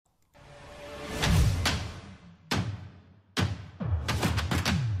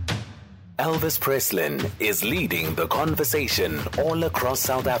Elvis Preslin is leading the conversation all across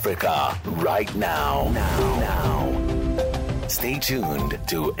South Africa right now. Stay tuned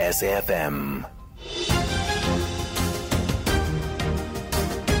to SAFM.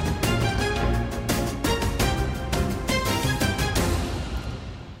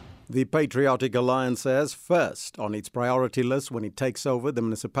 The Patriotic Alliance says first on its priority list when it takes over the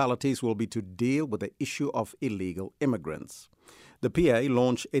municipalities will be to deal with the issue of illegal immigrants. The PA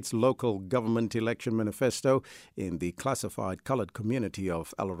launched its local government election manifesto in the classified coloured community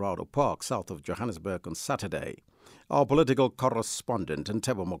of Eldorado Park, south of Johannesburg, on Saturday. Our political correspondent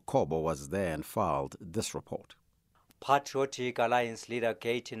Ntebo Mokobo was there and filed this report. Patriotic Alliance leader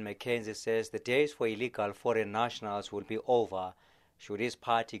Gayton McKenzie says the days for illegal foreign nationals will be over should his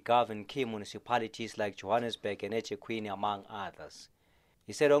party govern key municipalities like Johannesburg and eThekwini, among others.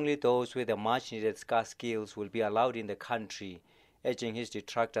 He said only those with the much-needed scarce skills will be allowed in the country, urging his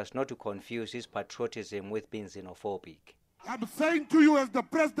detractors not to confuse his patriotism with being xenophobic. I'm saying to you as the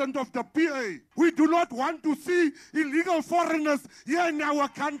president of the PA, we do not want to see illegal foreigners here in our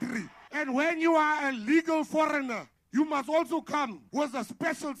country. And when you are a legal foreigner, you must also come with a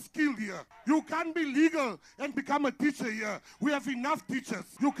special skill here. You can't be legal and become a teacher here. We have enough teachers.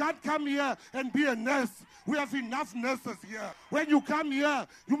 You can't come here and be a nurse. We have enough nurses here. When you come here,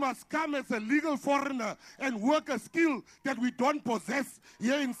 you must come as a legal foreigner and work a skill that we don't possess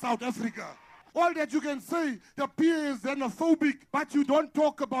here in South Africa. All that you can say, the PA is xenophobic, but you don't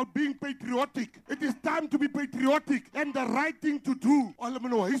talk about being patriotic. It is time to be patriotic and the right thing to do.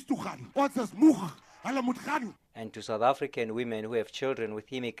 And to South African women who have children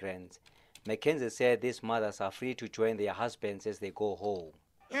with immigrants, McKenzie said these mothers are free to join their husbands as they go home.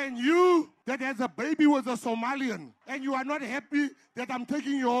 And you that has a baby with a Somalian, and you are not happy that I'm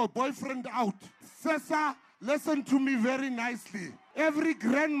taking your boyfriend out. Sessa, listen to me very nicely. Every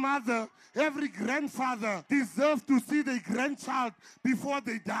grandmother, every grandfather deserves to see their grandchild before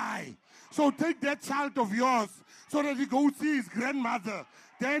they die. So take that child of yours so that he goes see his grandmother,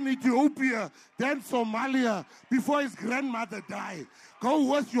 then Ethiopia, then Somalia, before his grandmother died.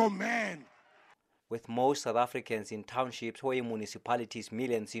 Go with your man. With most South Africans in townships or in municipalities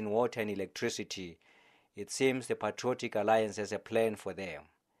millions in water and electricity, it seems the Patriotic Alliance has a plan for them.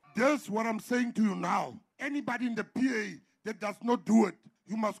 That's what I'm saying to you now. Anybody in the PA that does not do it,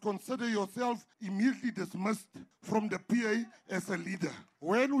 you must consider yourself immediately dismissed from the PA as a leader.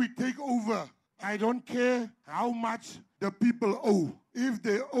 When we take over, I don't care how much the people owe. If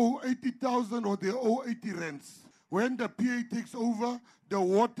they owe 80,000 or they owe 80 rands. When the PA takes over, the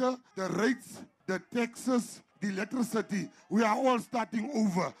water, the rates, the taxes, the electricity, we are all starting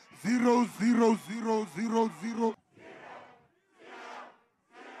over. 0, 0, 0, 0, 0.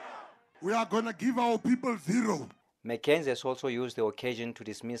 We are going to give our people 0. McKenzie has also used the occasion to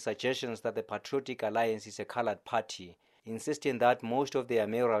dismiss suggestions that the Patriotic Alliance is a coloured party, insisting that most of their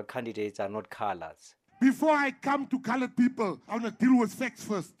mayoral candidates are not colours. Before I come to colored people, I want to deal with facts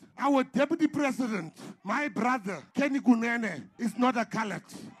first. Our deputy president, my brother, Kenny Kunene, is not a colored.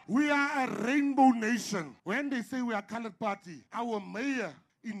 We are a rainbow nation. When they say we are a colored party, our mayor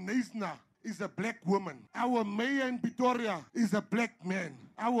in Neisner is a black woman. Our mayor in Pretoria is a black man.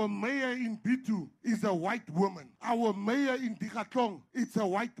 Our mayor in Bitu is a white woman. Our mayor in Dikatong is a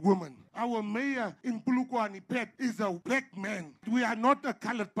white woman. Our mayor in Polokwane Pet is a black man. We are not a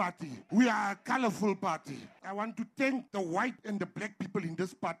colored party. We are a colorful party. I want to thank the white and the black people in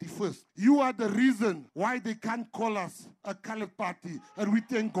this party first. You are the reason why they can't call us a colored party, and we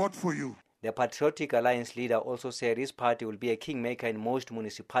thank God for you. The Patriotic Alliance leader also said his party will be a kingmaker in most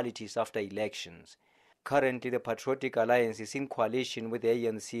municipalities after elections. Currently, the Patriotic Alliance is in coalition with the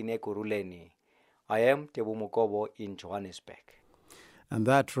ANC in Ekurhuleni. I am Ntebo Mokobo in Johannesburg. And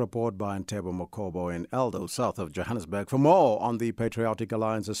that report by Ntebo Mokobo in Eldo, south of Johannesburg. For more on the Patriotic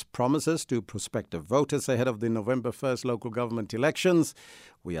Alliance's promises to prospective voters ahead of the November 1st local government elections,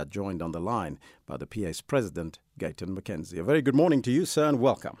 we are joined on the line by the PA's president, Gayton McKenzie. A very good morning to you, sir, and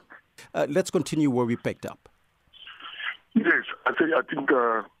welcome. Let's continue where we picked up. Yes, I think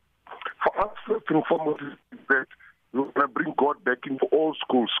for us, first and foremost, is that we want to bring God back into all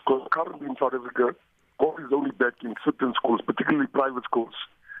schools. Because currently in South Africa, God is only back in certain schools, particularly private schools.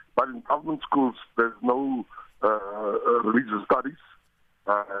 But in government schools, there's no religious studies.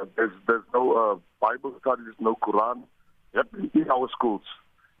 There's no Bible studies, no Quran happening in our schools.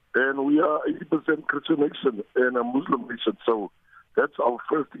 And we are 80% Christian nation and a Muslim nation. So that's our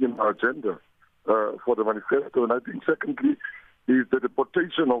first thing in our agenda for the manifesto. And I think secondly is the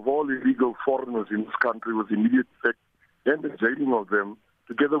deportation of all illegal foreigners in this country with immediate effect and the jailing of them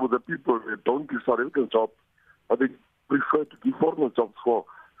together with the people that don't give South African jobs, but they prefer to give foreign jobs for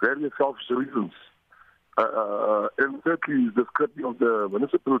various selfish reasons. And thirdly, the skirting of the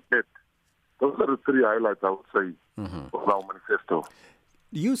municipal debt. Those are the three highlights, I would say, of our manifesto.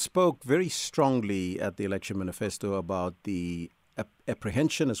 You spoke very strongly at the election manifesto about the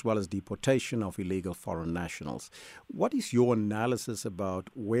apprehension as well as deportation of illegal foreign nationals. What is your analysis about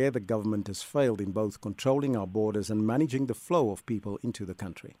where the government has failed in both controlling our borders and managing the flow of people into the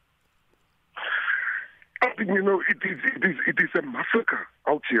country? I think, it is a massacre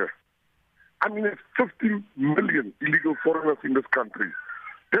out here. I mean, it's 15 million illegal foreigners in this country.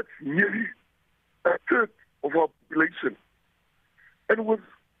 That's nearly a third of our population. And with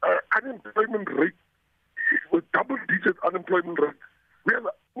unemployment rate, with double-digit unemployment rate, we are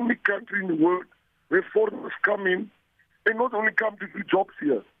the only country in the world where foreigners come in and not only come to do jobs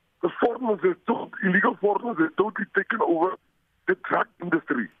here. The illegal foreigners have totally taken over the drug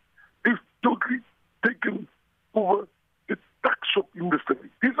industry. They've totally taken over the tax shop industry.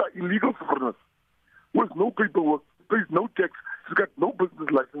 These are illegal foreigners with no paperwork, pays no tax, has got no business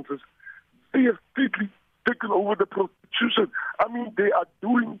licenses. They have totally taken over the prostitution. I mean, they are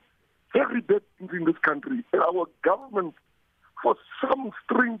doing very bad things in this country. And our government, for some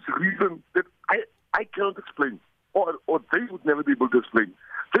strange reason that I cannot explain, or they would never be able to explain,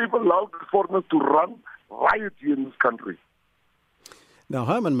 they've allowed the foreigners to run riot here in this country. Now,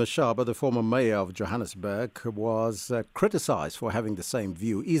 Herman Mashaba, the former mayor of Johannesburg, was criticized for having the same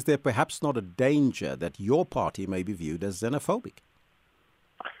view. Is there perhaps not a danger that your party may be viewed as xenophobic?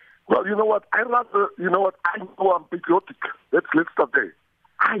 Well, you know what? I know I'm patriotic. Let's start there.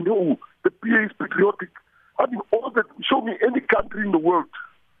 I know the PA is patriotic. I mean, show me any country in the world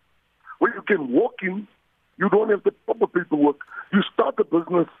where you can walk in, you don't have the proper paperwork, you start a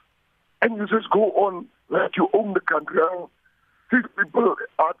business, and you just go on like you own the country. These people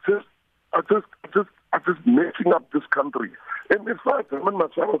are just messing up this country. And as far as Herman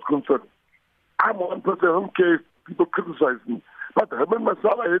Mashaba is concerned, I'm one person, I don't care if people criticize me. But Herman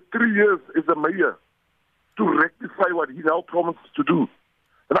Mashaba had 3 years as a mayor to rectify what he now promises to do.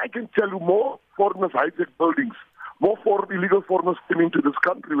 And I can tell you more foreigners hijacked buildings, more illegal foreigners came into this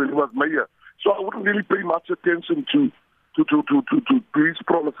country when he was mayor. So I wouldn't really pay much attention to his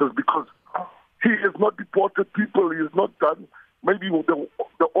promises because he has not deported people, he has not done maybe the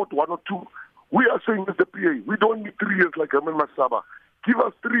odd one or two. We are saying as the PA, we don't need 3 years like Herman Mashaba. Give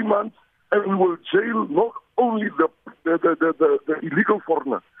us 3 months and we will jail not only the illegal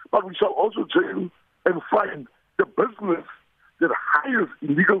foreigner, but we shall also jail and find the business that hires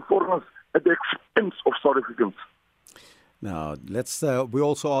illegal foreigners at the expense of South Africans. Now, we're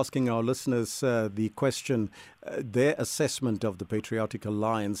also asking our listeners the question, their assessment of the Patriotic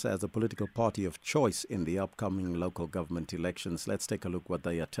Alliance as a political party of choice in the upcoming local government elections. Let's take a look what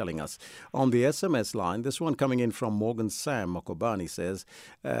they are telling us. On the SMS line, this one coming in from Morgan Sam Makobani says,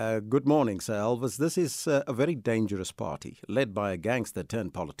 good morning, Sir Elvis. This is a very dangerous party led by a gangster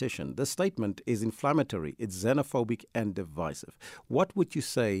turned politician. This statement is inflammatory, it's xenophobic and divisive. What would you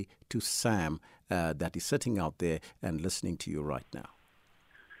say to Sam that is sitting out there and listening to you right now?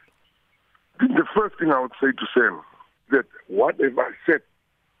 The first thing I would say to Sam, that whatever I said,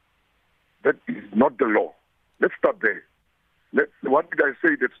 that is not the law. Let's start there. What did I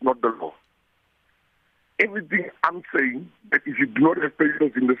say that's not the law? Everything I'm saying, that if you do not have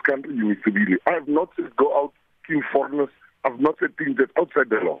papers in this country, you need to be. I have not said go out, kill foreigners. I've not said things that outside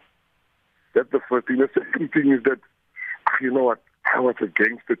the law. That's the first thing. The second thing is that, you know what, I was a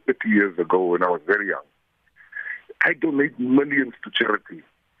gangster 30 years ago when I was very young. I donate millions to charity.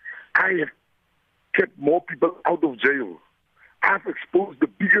 I have kept more people out of jail. I've exposed the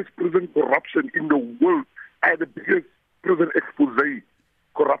biggest prison corruption in the world. I had the biggest prison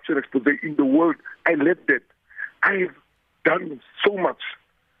corruption expose in the world. I led that. I have done so much.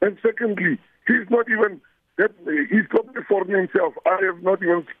 And secondly, he's probably foreign himself.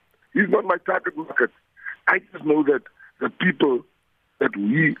 He's not my target market. I just know that the people that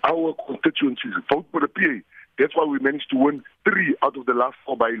our constituencies vote for the PA. That's why we managed to win 3 out of the last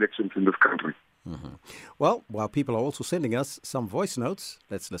 4 by-elections in this country. Mm-hmm. Well, while people are also sending us some voice notes,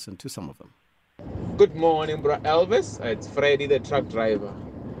 let's listen to some of them. Good morning, bro Elvis. It's Freddy, the truck driver.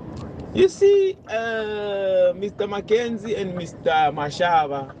 You see, Mr. Mackenzie and Mr.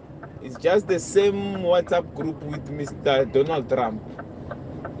 Mashaba is just the same WhatsApp group with Mr. Donald Trump.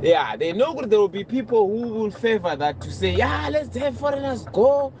 Yeah, they know there will be people who will favor that to say, yeah, let's have foreigners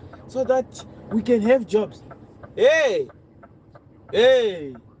go so that we can have jobs. Hey,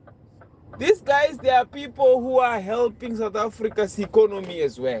 these guys, they are people who are helping South Africa's economy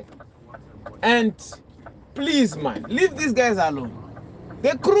as well. And please, man, leave these guys alone.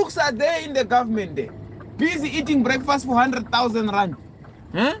 The crooks are there in the government there, busy eating breakfast for 100,000 rand.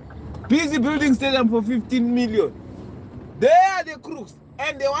 Huh? Busy building stadium for 15 million. They are the crooks.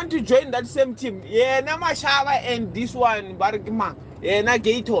 And they want to join that same team. Yeah, Namashava and this one, Bargma, na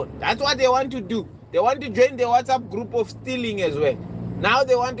Gator. That's what they want to do. They want to join the WhatsApp group of stealing as well. Now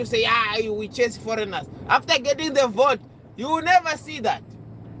they want to say, we chase foreigners. After getting the vote, you will never see that.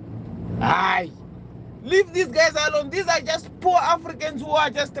 Aye. Leave these guys alone. These are just poor Africans who are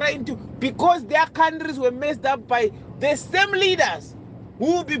just trying to, because their countries were messed up by the same leaders who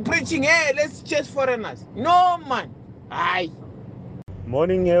will be preaching, hey, let's chase foreigners. No, man. Aye.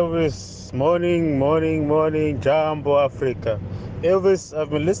 Morning, Elvis. Morning, Jumbo Africa. Elvis, I've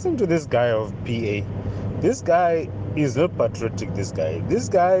been listening to this guy of PA. This guy is not patriotic, this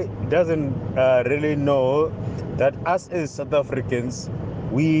guy doesn't really know that us as South Africans,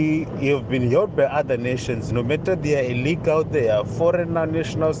 we have been held by other nations. No matter they are illegal, they are foreign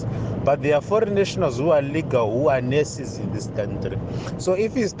nationals, but they are foreign nationals who are legal, who are nurses in this country. So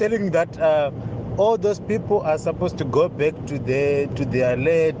if he's telling that all those people are supposed to go back to their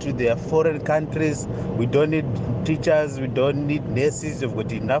land, to their foreign countries. We don't need teachers, we don't need nurses, we've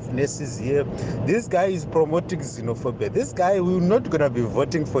got enough nurses here. This guy is promoting xenophobia. This guy, we're not going to be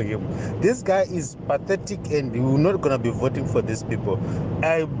voting for him. This guy is pathetic and we're not going to be voting for these people.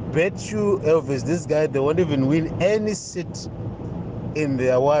 I bet you, Elvis, this guy, they won't even win any seat in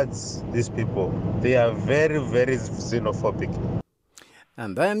the awards, these people. They are very, very xenophobic.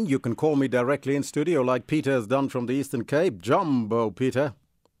 And then you can call me directly in studio like Peter has done from the Eastern Cape. Jumbo, Peter.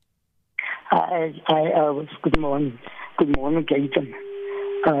 Good morning. Good morning, Gaten.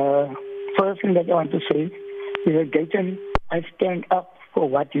 First thing that I want to say is that, Gaten, I stand up for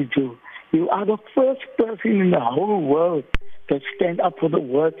what you do. You are the first person in the whole world to stand up for the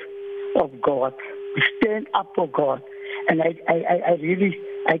word of God. You stand up for God. And I really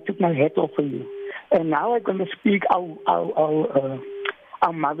took my hat off for you. And now I'm going to speak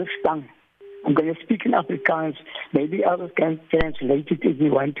our mother's tongue. I'm going to speak in Afrikaans. Maybe others can translate it if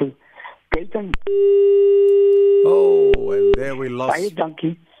you want to. Gaten. Oh, and there we lost. Baie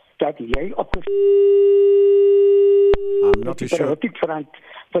dankie dat jy op die I'm not too sure.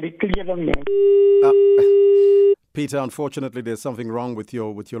 For the clearing. Peter, unfortunately, there's something wrong with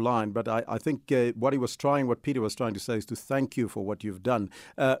your line, but I think what Peter was trying to say is to thank you for what you've done.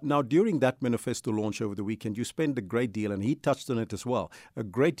 Now, during that manifesto launch over the weekend, you spent a great deal, and he touched on it as well, a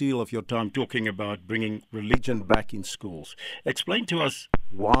great deal of your time talking about bringing religion back in schools. Explain to us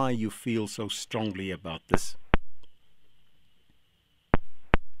why you feel so strongly about this.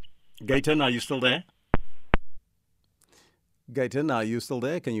 Gaten, are you still there? Gaten, are you still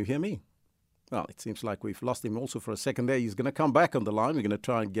there? Can you hear me? Well, it seems like we've lost him also for a second there. He's going to come back on the line. We're going to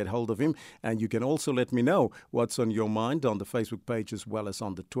try and get hold of him. And you can also let me know what's on your mind on the Facebook page as well as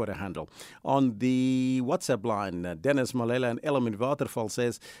on the Twitter handle. On the WhatsApp line, Dennis Malela and Elam in Waterval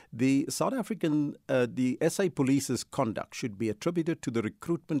says, the South African, the SA Police's conduct should be attributed to the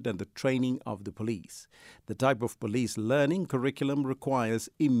recruitment and the training of the police. The type of police learning curriculum requires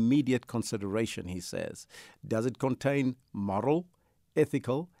immediate consideration, he says. Does it contain moral,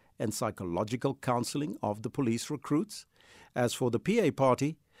 ethical, and psychological counseling of the police recruits? As for the PA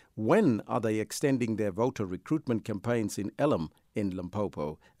party, when are they extending their voter recruitment campaigns in Elam in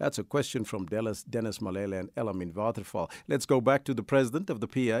Limpopo? That's a question from Dennis Malele and Elam in Waterval. Let's go back to the president of the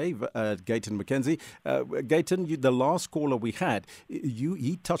PA, Gaten McKenzie. Gaten, the last caller we had,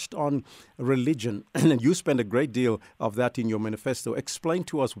 he touched on religion, and you spent a great deal of that in your manifesto. Explain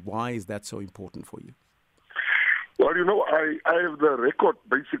to us why is that so important for you? Well, I have the record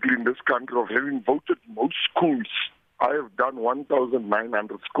basically in this country of having voted most schools. I have done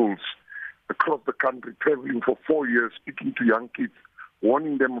 1,900 schools across the country, traveling for 4 years, speaking to young kids,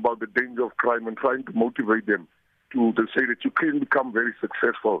 warning them about the danger of crime and trying to motivate them to say that you can become very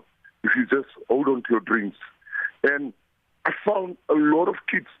successful if you just hold on to your dreams. And I found a lot of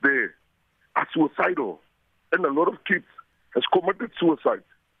kids there are suicidal, and a lot of kids has committed suicide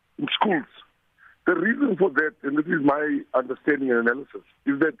in schools. The reason for that, and this is my understanding and analysis,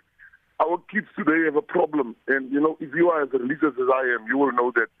 is that our kids today have a problem. And, if you are as religious as I am, you will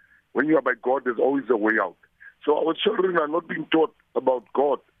know that when you are by God, there's always a way out. So our children are not being taught about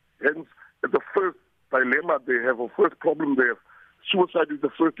God. Hence, the first dilemma they have, or first problem they have, suicide is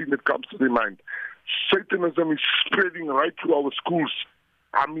the first thing that comes to their mind. Satanism is spreading right through our schools.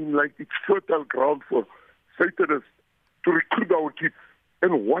 I mean, like it's fertile ground for Satanists to recruit our kids.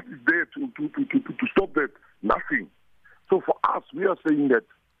 And what is there to stop that? Nothing. So for us, we are saying that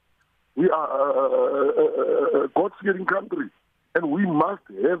we are a God-fearing country, and we must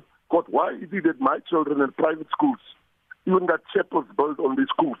have God. Why is it that my children in private schools even got chapels built on these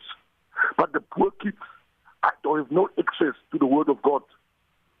schools, but the poor kids don't have no access to the Word of God?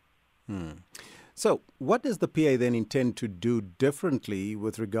 What does the PA then intend to do differently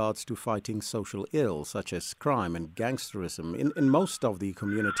with regards to fighting social ills such as crime and gangsterism in most of the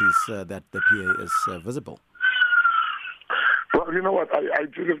communities that the PA is visible? Well, you know what? I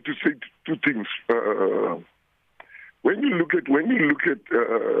just have to say two things. When you look at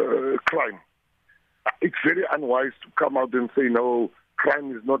crime, it's very unwise to come out and say no,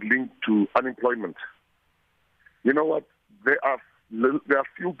 crime is not linked to unemployment. You know what? There are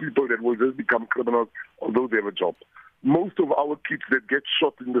few people that will just become criminals although they have a job. Most of our kids that get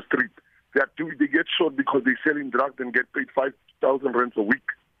shot in the street, they get shot because they're selling drugs and get paid 5,000 rands a week.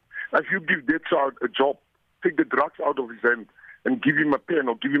 If you give that child a job, take the drugs out of his hand and give him a pen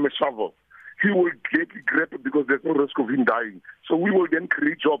or give him a shovel, he will gladly grab it because there's no risk of him dying. So we will then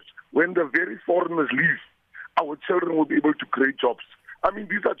create jobs. When the very foreigners leave, our children will be able to create jobs. I mean,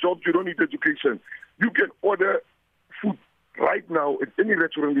 these are jobs, you don't need education. You can order food right now at any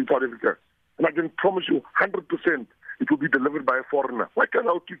restaurant in South Africa, and I can promise you 100% it will be delivered by a foreigner. Why can't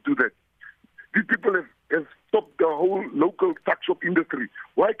our kids do that? These people have stopped the whole local tuck shop industry.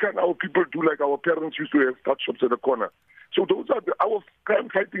 Why can't our people do like our parents used to have tuck shops at the corner? So those are our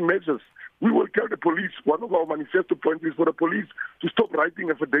crime-fighting measures. We will tell the police, one of our manifesto points is for the police to stop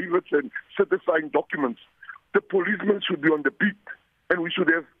writing affidavits and certifying documents. The policemen should be on the beat, and we should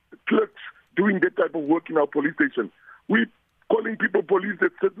have clerks doing that type of work in our police station. We calling people police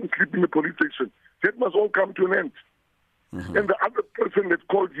that sit and sleep in the police station. That must all come to an end. Mm-hmm. And the other person that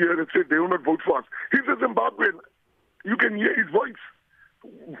called here and said they will not vote for us, he's a Zimbabwean. You can hear his voice.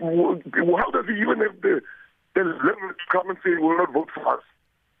 How does he even have the leverage to come and say he will not vote for us?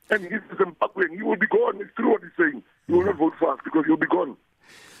 And he's a Zimbabwean. He will be gone. It's true what he's saying. He will not vote for us because he'll be gone.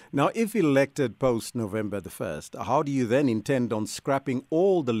 Now, if elected post-November the 1st, how do you then intend on scrapping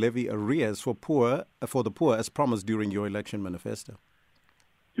all the levy arrears for the poor as promised during your election manifesto?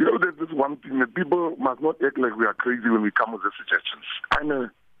 You know, there's this one thing that people must not act like we are crazy when we come with the suggestions.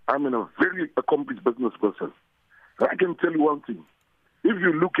 I'm a very accomplished business person. I can tell you one thing. If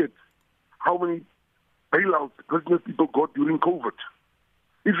you look at how many bailouts business people got during COVID,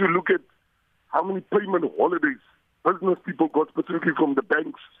 if you look at how many payment holidays business people got specifically from the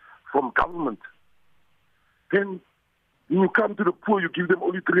banks, from government, then when you come to the poor, you give them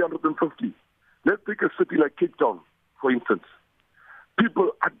only 350. Let's take a city like Cape Town, for instance.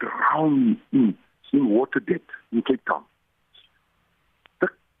 People are drowning in water debt in Cape Town.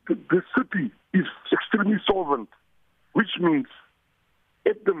 The city is extremely solvent, which means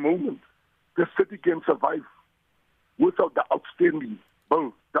at the moment the city can survive without the outstanding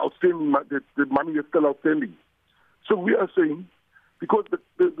bill, the money is still outstanding. So we are saying, because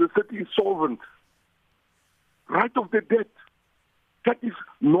the city is solvent, write off the debt. That is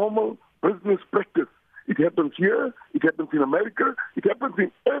normal business practice. It happens here, it happens in America, it happens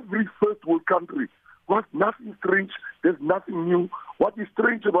in every first world country. What's nothing strange, there's nothing new. What is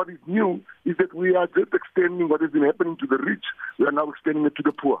strange and what is new is that we are just extending what has been happening to the rich, we are now extending it to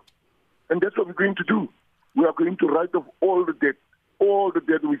the poor. And that's what we're going to do. We are going to write off all the debt. All the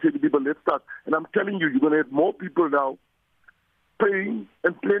debt, we say to people, let's start. And I'm telling you, you're going to have more people now paying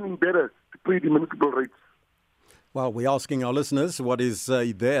and planning better to pay the municipal rates. Well, we're asking our listeners what is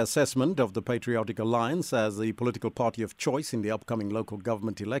their assessment of the Patriotic Alliance as the political party of choice in the upcoming local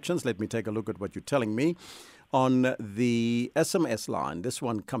government elections. Let me take a look at what you're telling me on the SMS line. This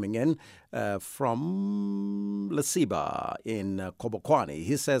one coming in from Lasiba in Kobokwani.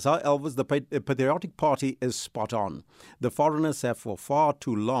 He says, "Hi Elvis, the Patriotic Party is spot on. The foreigners have for far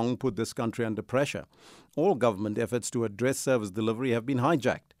too long put this country under pressure. All government efforts to address service delivery have been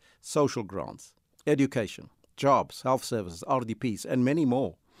hijacked. Social grants, education, jobs, health services, RDPs, and many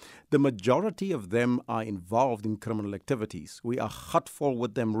more. The majority of them are involved in criminal activities. We are hurtful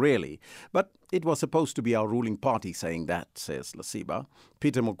with them, really. But it was supposed to be our ruling party saying that," says Lasiba.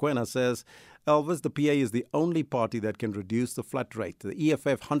 Peter Mokwena says, "Elvis, the PA is the only party that can reduce the flat rate. The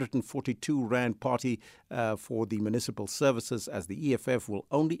EFF 142 Rand party for the municipal services, as the EFF will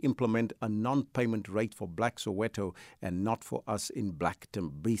only implement a non-payment rate for Black Soweto and not for us in Black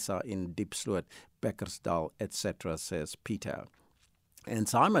Tembisa, in Diepsloot, Beckersdal, etc., says Peter. And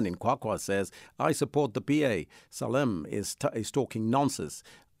Simon in Kwakwa says, "I support the PA. Salim is talking nonsense."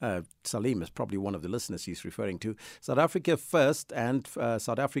 Salim is probably one of the listeners he's referring to. "South Africa first and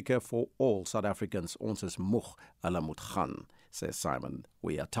South Africa for all South Africans. Ons is moeg, hulle moet gaan," says Simon.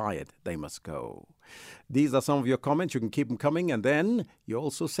 "We are tired. They must go." These are some of your comments. You can keep them coming. And then you're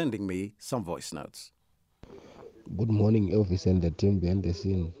also sending me some voice notes. Good morning, Elvis and the team behind the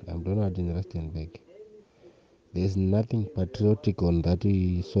scene. I'm Donald in Rustenburg. There's nothing patriotic on that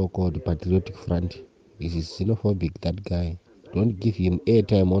so-called patriotic front. He is xenophobic, that guy. Don't give him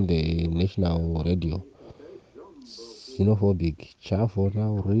airtime on the national radio. xenophobic. Ciao for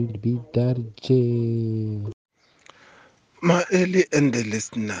now, read Bidarche. Maeli and the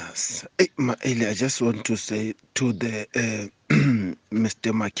listeners, Maeli, I just want to say to the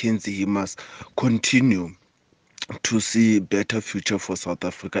Mr. Mackenzie, he must continue to see better future for South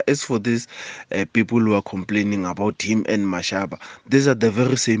Africa. As for these people who are complaining about him and Mashaba, these are the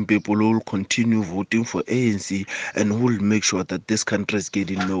very same people who will continue voting for ANC and who will make sure that this country is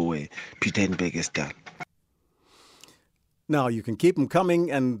getting nowhere. Peter in Pakistan. Now, you can keep them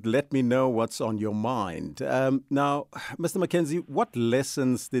coming and let me know what's on your mind. Now, Mr. Mackenzie, what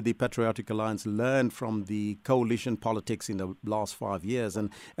lessons did the Patriotic Alliance learn from the coalition politics in the last 5 years?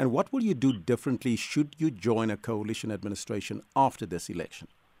 And what will you do differently should you join a coalition administration after this election?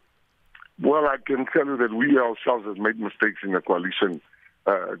 Well, I can tell you that we ourselves have made mistakes in the coalition.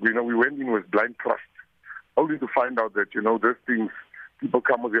 We went in with blind trust, only to find out that, these things, people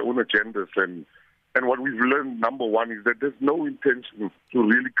come with their own agendas. And what we've learned, number one, is that there's no intention to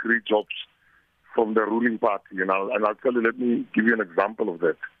really create jobs from the ruling party. And I'll tell you, let me give you an example of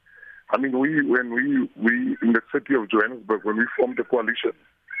that. I mean, when we in the city of Johannesburg, when we formed the coalition,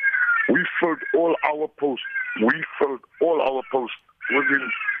 we filled all our posts. We filled all our posts within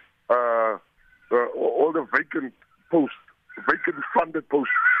all the vacant posts, vacant funded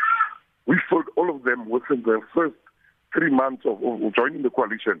posts. We filled all of them within the first 3 months of joining the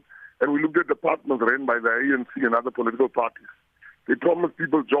coalition. And we looked at departments ran by the ANC and other political parties. They promised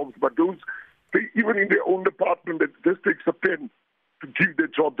people jobs, but even in their own department, it just takes a pen to give their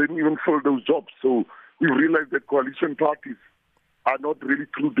job. They didn't even fill those jobs. So we realized that coalition parties are not really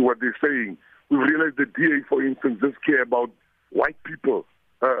true to what they're saying. We realized that DA, for instance, just care about white people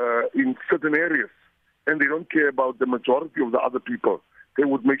in certain areas, and they don't care about the majority of the other people. They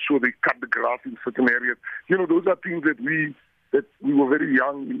would make sure they cut the grass in certain areas. Those are things that we were very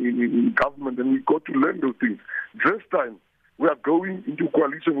young in government, and we got to learn those things. This time, we are going into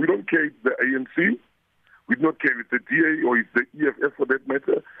coalition. We don't care if it's the ANC, we don't care if it's the DA or if it's the EFF for that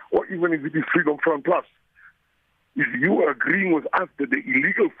matter, or even if it is Freedom Front Plus. If you are agreeing with us that the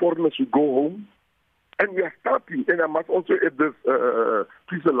illegal foreigners should go home, and we are starting, and I must also add this,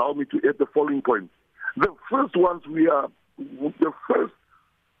 please allow me to add the following point. The first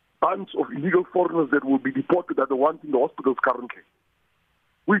bunch of illegal foreigners that will be deported are the ones in the hospitals currently.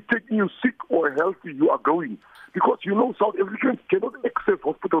 We're taking you sick or healthy, you are going. Because South Africans cannot access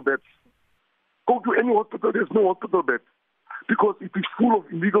hospital beds. Go to any hospital, there's no hospital bed. Because it is full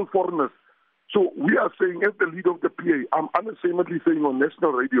of illegal foreigners. So we are saying, as the leader of the PA, I'm unashamedly saying on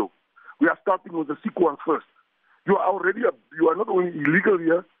national radio, we are starting with the sick ones first. You are not only illegal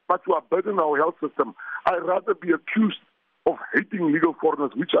here, but you are burdening our health system. I'd rather be accused of hating illegal foreigners,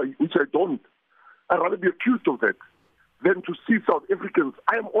 which I don't. I'd rather be accused of that than to see South Africans.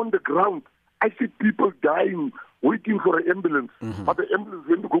 I am on the ground. I see people dying, waiting for an ambulance, but the ambulance is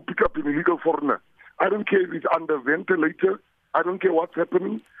going to go pick up an illegal foreigner. I don't care if it's under ventilator. I don't care what's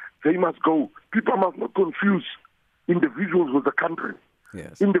happening. They must go. People must not confuse individuals with the country.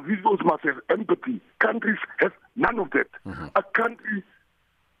 Yes. Individuals must have empathy. Countries have none of that. A country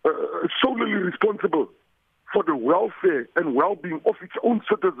solely responsible for the welfare and well-being of its own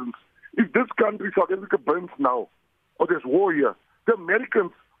citizens. If this country, South Africa, burns now, or there's war here, the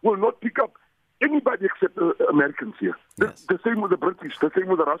Americans will not pick up anybody except Americans here. Yes. The same with the British, the same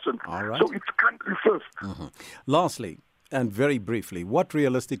with the Russians. All right. So it's country first. Lastly, and very briefly, what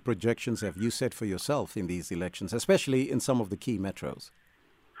realistic projections have you set for yourself in these elections, especially in some of the key metros?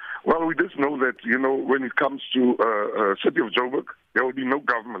 Well, we just know that, when it comes to city of Joburg, there will be no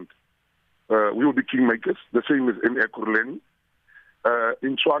government. We will be kingmakers, the same as in Ekurhuleni.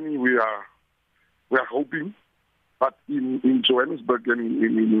 In Tshwane, we are hoping, but in Johannesburg and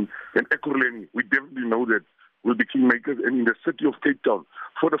in Ekurhuleni, we definitely know that we'll be kingmakers. And in the city of Cape Town,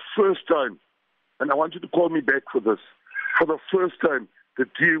 for the first time, and I want you to call me back for this, for the first time, the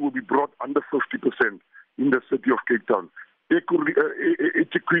DA will be brought under 50% in the city of Cape Town.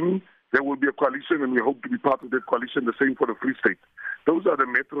 eThekwini, there will be a coalition, and we hope to be part of that coalition, the same for the Free State. Those are the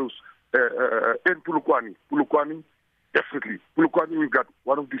metros. And Polokwane, definitely. Polokwane, we've got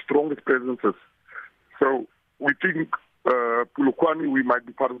one of the strongest presences. So we think Polokwane, we might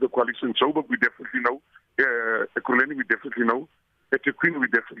be part of the coalition. Joburg, we definitely know. Ekurhuleni, we definitely know. eThekwini, we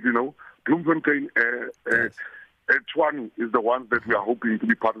definitely know. Bloemfontein, Tshwane is the ones that we are hoping to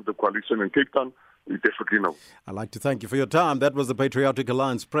be part of the coalition. And Cape Town, we definitely know. I'd like to thank you for your time. That was the Patriotic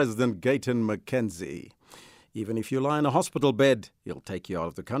Alliance President, Gayton Mackenzie. Even if you lie in a hospital bed, he'll take you out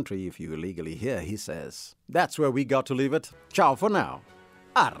of the country if you're illegally here, he says. That's where we got to leave it. Ciao for now.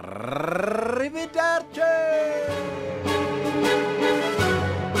 Arrivederci!